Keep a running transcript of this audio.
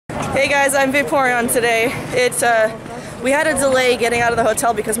Hey guys, I'm Vaporeon today. We had a delay getting out of the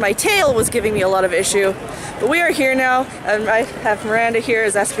hotel because my tail was giving me a lot of issue. But we are here now, and I have Miranda here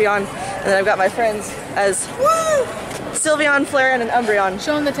as Espeon, and then I've got my friends as Sylveon, Flareon, and Umbreon.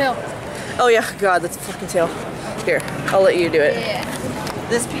 Show them the tail. Oh yeah, God, that's a fucking tail. Here, I'll let you do it. Yeah.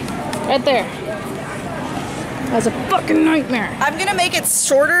 This piece. Right there. That's a fucking nightmare. I'm gonna make it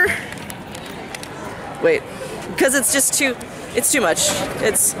shorter. Wait, because it's just too, it's too much.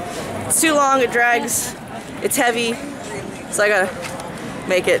 It's too long, it drags, it's heavy, so I gotta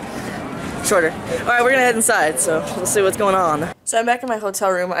make it shorter. Alright, we're gonna head inside, so we'll see what's going on. So I'm back in my hotel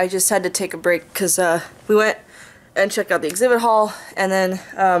room. I just had to take a break because we went and checked out the exhibit hall, and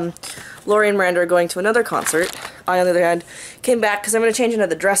then Lori and Miranda are going to another concert. I, on the other hand, came back because I'm going to change into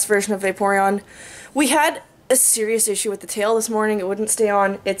the dress version of Vaporeon. We had a serious issue with the tail this morning. It wouldn't stay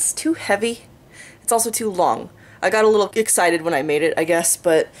on. It's too heavy. It's also too long. I got a little excited when I made it, I guess,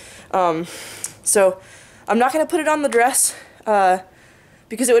 but so I'm not going to put it on the dress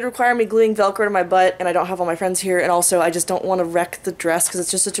because it would require me gluing Velcro to my butt, and I don't have all my friends here, and also I just don't want to wreck the dress because it's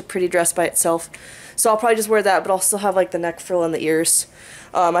just such a pretty dress by itself. So I'll probably just wear that, but I'll still have like the neck frill and the ears.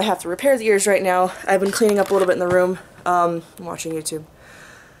 I have to repair the ears right now. I've been cleaning up a little bit in the room. I'm watching YouTube.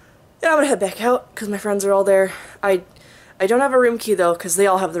 And I'm gonna head back out because my friends are all there. I don't have a room key though because they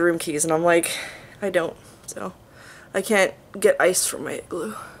all have the room keys, and I'm like, I don't. So I can't get ice from my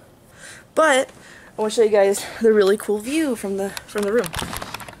glue. But I want to show you guys the really cool view from the room.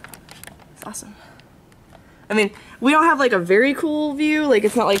 It's awesome. I mean, we don't have like a very cool view. Like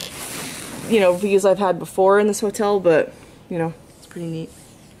it's not like, you know, views I've had before in this hotel, but you know, it's pretty neat.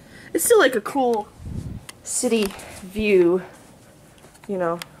 It's still like a cool city view, you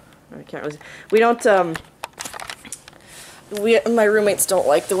know. I can't really. We don't. My roommates don't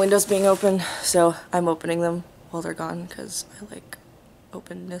like the windows being open, so I'm opening them while they're gone because I like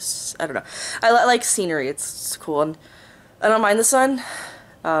openness. I don't know. I like scenery. It's cool, and I don't mind the sun.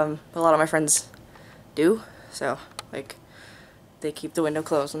 A lot of my friends do, so like they keep the window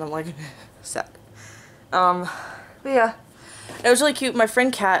closed, and I'm like sad. But yeah. It was really cute. My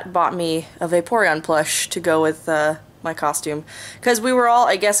friend Kat bought me a Vaporeon plush to go with my costume. Because we were all,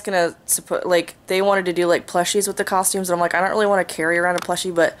 I guess, gonna, like, they wanted to do, like, plushies with the costumes. And I'm like, I don't really want to carry around a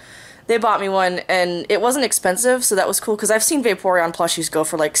plushie, but they bought me one. And it wasn't expensive, so that was cool. Because I've seen Vaporeon plushies go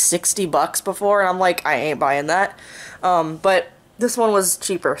for, like, 60 bucks before. And I'm like, I ain't buying that. But this one was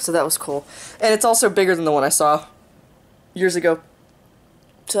cheaper, so that was cool. And it's also bigger than the one I saw years ago.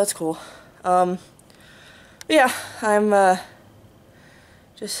 So that's cool. Yeah, I'm,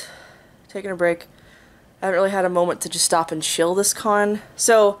 just taking a break. I haven't really had a moment to just stop and chill this con.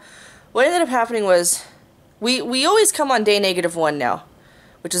 So what ended up happening was we always come on day -1 now,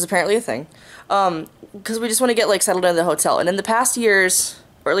 which is apparently a thing, because we just want to get like settled in the hotel. And in the past years,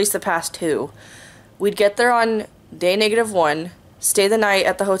 or at least the past 2, we'd get there on day -1, stay the night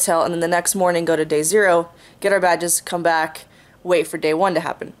at the hotel, and then the next morning go to day 0, get our badges, come back, wait for day 1 to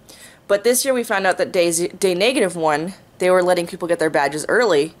happen. But this year we found out that day -1, they were letting people get their badges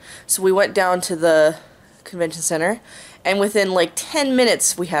early, so we went down to the convention center, and within like 10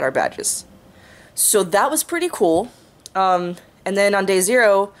 minutes we had our badges. So that was pretty cool. And then on day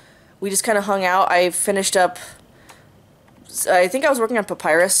 0, we just kind of hung out. I finished up, I think I was working on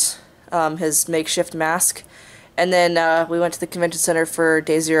Papyrus, his makeshift mask, and then we went to the convention center for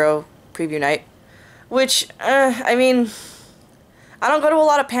day 0 preview night, which, I mean, I don't go to a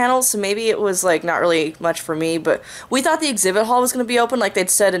lot of panels, so maybe it was like not really much for me, but we thought the exhibit hall was going to be open like they'd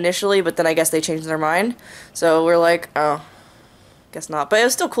said initially, but then I guess they changed their mind. So we're like, oh, guess not. But it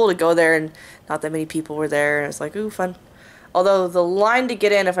was still cool to go there, and not that many people were there, and it was like, ooh, fun. Although the line to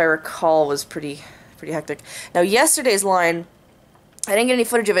get in, if I recall, was pretty hectic. Now yesterday's line, I didn't get any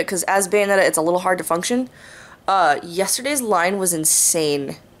footage of it because as Bayonetta, it's a little hard to function. Yesterday's line was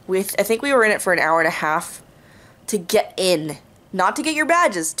insane. I think we were in it for an hour and a half to get in. Not to get your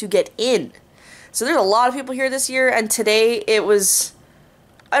badges, to get in. So there's a lot of people here this year, and today it was,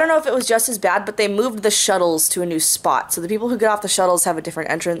 I don't know if it was just as bad, but they moved the shuttles to a new spot. So the people who get off the shuttles have a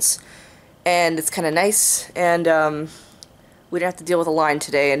different entrance, and it's kind of nice, and we didn't have to deal with a line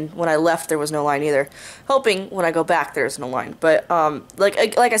today, and when I left there was no line either. Hoping when I go back there's no line. But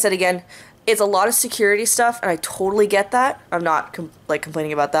like I said again, it's a lot of security stuff, and I totally get that. I'm not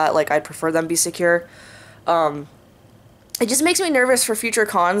complaining about that. Like, I'd prefer them be secure. It just makes me nervous for future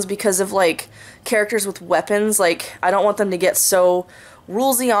cons because of, like, characters with weapons. Like, I don't want them to get so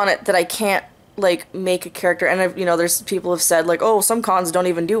rulesy on it that I can't, like, make a character. And, you know, there's people have said, like, oh, some cons don't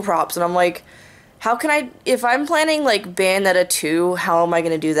even do props. And I'm like, How can I, if I'm planning like Bayonetta 2, how am I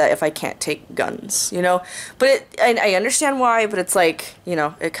going to do that if I can't take guns, you know? But I understand why, but it's like, you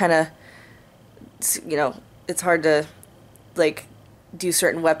know, it kind of, you know, it's hard to like do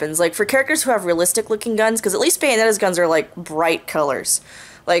certain weapons. Like for characters who have realistic looking guns, because at least Bayonetta's guns are like bright colors.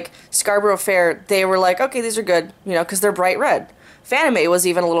 Like Scarborough Fair, they were like, okay, these are good, you know, because they're bright red. Fanime was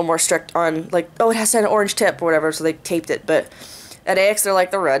even a little more strict on like, oh, it has to have an orange tip or whatever, so they taped it. But at AX, they're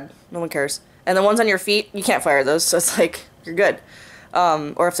like, they're red. No one cares. And the ones on your feet, you can't fire those, so it's like, you're good.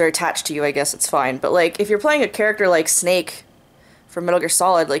 Or if they're attached to you, I guess it's fine. But like, if you're playing a character like Snake from Metal Gear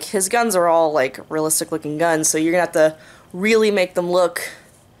Solid, like, his guns are all like realistic looking guns, so you're gonna have to really make them look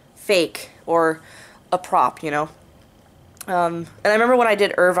fake or a prop, you know? And I remember when I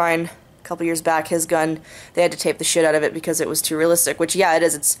did Irvine a couple years back, his gun, they had to tape the shit out of it because it was too realistic, which, yeah, it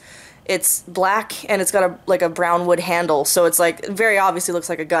is. It's black, and it's got like a brown wood handle, so it's like, very obviously looks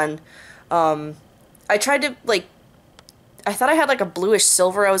like a gun. I tried to, like, I thought I had like a bluish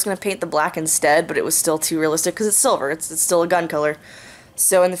silver I was going to paint the black instead, but it was still too realistic because it's silver. It's still a gun color.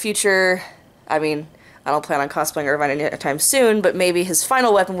 So in the future, I mean, I don't plan on cosplaying Irvine anytime soon, but maybe his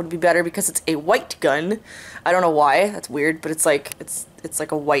final weapon would be better because it's a white gun. I don't know why. That's weird, but it's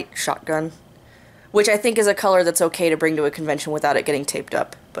like a white shotgun, which I think is a color that's okay to bring to a convention without it getting taped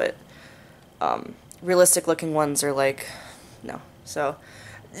up. But realistic looking ones are like, no. So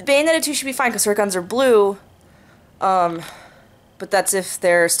Bayonetta 2 should be fine because her guns are blue. But that's if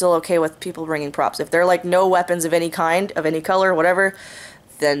they're still okay with people bringing props. If they're like no weapons of any kind, of any color, whatever,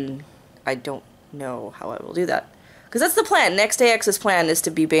 then I don't know how I will do that. Because that's the plan. Next AX's plan is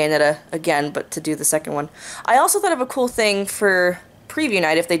to be Bayonetta again, but to do the second one. I also thought of a cool thing for preview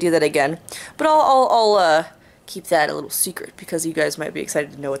night if they do that again. But I'll keep that a little secret because you guys might be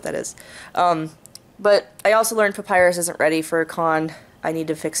excited to know what that is. But I also learned Papyrus isn't ready for a con. I need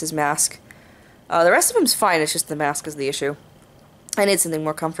to fix his mask. The rest of him's fine, it's just the mask is the issue. I need something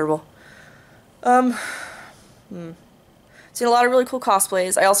more comfortable. Seen a lot of really cool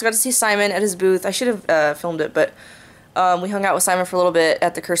cosplays. I also got to see Simon at his booth. I should have filmed it, but we hung out with Simon for a little bit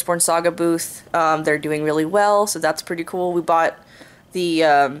at the Curseborn Saga booth. They're doing really well, so that's pretty cool. We bought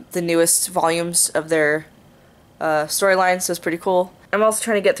the newest volumes of their storyline, so it's pretty cool. I'm also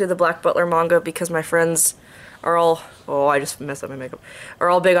trying to get through the Black Butler manga because my friends are all, oh, I just messed up my makeup, are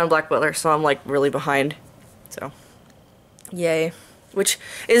all big on Black Butler, so I'm like really behind. So, yay. Which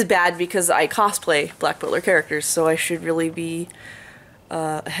is bad because I cosplay Black Butler characters, so I should really be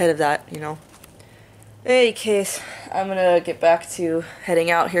ahead of that, you know. In any case, I'm gonna get back to heading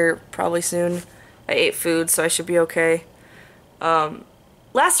out here probably soon. I ate food, so I should be okay.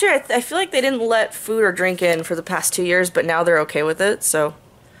 Last year, I feel like they didn't let food or drink in for the past 2 years, but now they're okay with it, so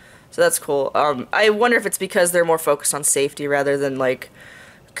that's cool. I wonder if it's because they're more focused on safety rather than like,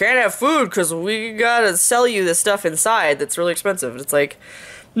 can't have food because we gotta sell you this stuff inside that's really expensive. It's like,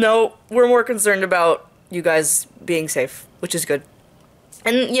 no, we're more concerned about you guys being safe, which is good.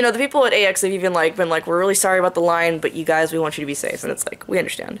 And, you know, the people at AX have even like been like, we're really sorry about the line, but you guys, we want you to be safe. And it's like, we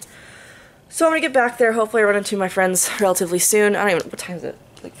understand. So I'm gonna get back there. Hopefully I run into my friends relatively soon. I don't even, what time is it?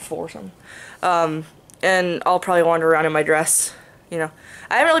 Like 4 or something. And I'll probably wander around in my dress, you know.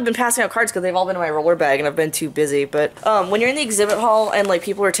 I haven't really been passing out cards because they've all been in my roller bag and I've been too busy, but when you're in the exhibit hall and like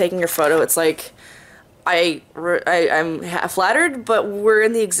people are taking your photo, it's like, I'm flattered, but we're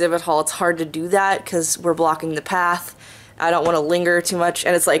in the exhibit hall. It's hard to do that because we're blocking the path. I don't want to linger too much,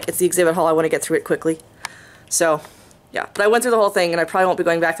 and it's like, it's the exhibit hall, I want to get through it quickly. So, yeah, but I went through the whole thing and I probably won't be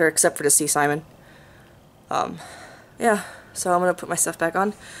going back there except for to see Simon. Yeah, so I'm gonna put my stuff back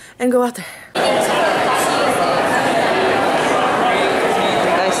on and go out there.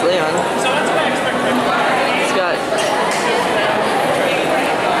 Nice Leon. It's got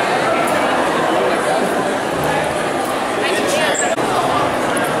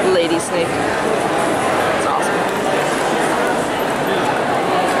Lady Snake. It's awesome.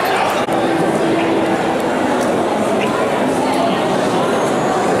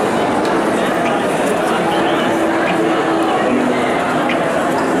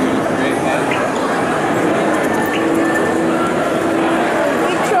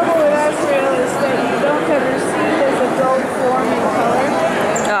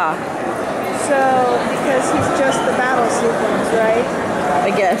 I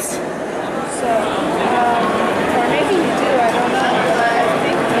guess. So, or maybe you do, I don't know, but I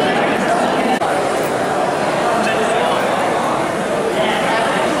think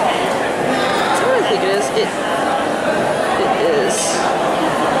that's what I think it is. It is.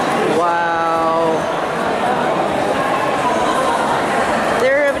 Wow.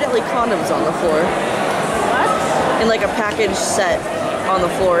 There are evidently condoms on the floor. What? In like a package set. on the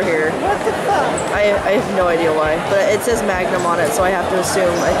floor here. What the fuck? I have no idea why, but it says Magnum on it, so I have to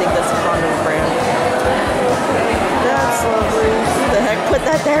assume. I think that's a condom brand. That's lovely. Who the heck put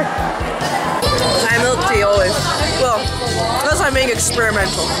that there? I milk tea always. Well, unless I'm being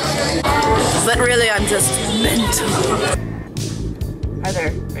experimental. But really, I'm just mental. Hi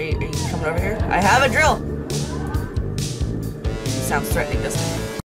there. Are you coming over here? I have a drill. Sounds threatening, doesn't it?